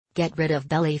Get rid of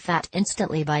belly fat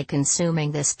instantly by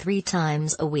consuming this 3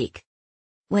 times a week.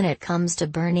 When it comes to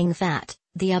burning fat,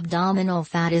 the abdominal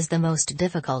fat is the most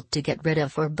difficult to get rid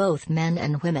of for both men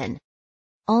and women.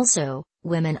 Also,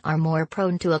 women are more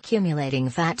prone to accumulating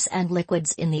fats and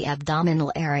liquids in the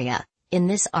abdominal area. In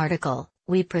this article,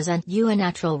 we present you a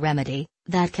natural remedy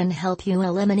that can help you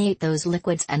eliminate those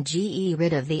liquids and get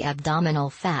rid of the abdominal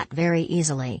fat very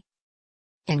easily.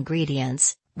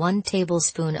 Ingredients: 1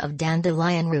 tablespoon of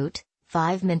dandelion root,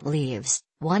 5 mint leaves,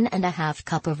 1½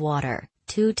 cup of water,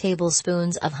 2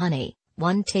 tablespoons of honey,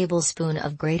 1 tablespoon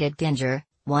of grated ginger,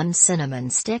 1 cinnamon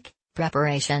stick.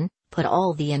 Preparation: put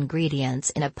all the ingredients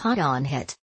in a pot on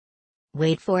hit.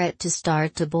 Wait for it to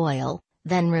start to boil,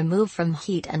 then remove from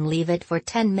heat and leave it for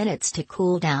 10 minutes to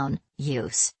cool down.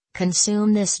 Use: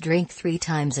 consume this drink 3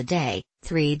 times a day,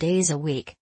 3 days a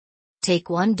week. Take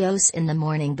 1 dose in the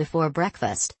morning before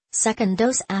breakfast, 2nd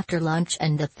dose after lunch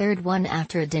and the 3rd one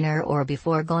after dinner or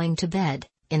before going to bed.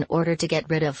 In order to get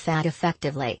rid of fat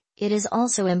effectively, it is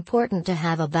also important to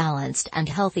have a balanced and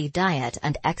healthy diet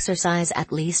and exercise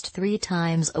at least 3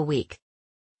 times a week.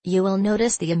 You will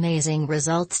notice the amazing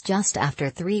results just after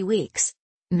 3 weeks.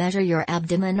 Measure your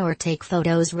abdomen or take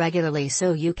photos regularly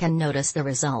so you can notice the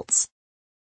results.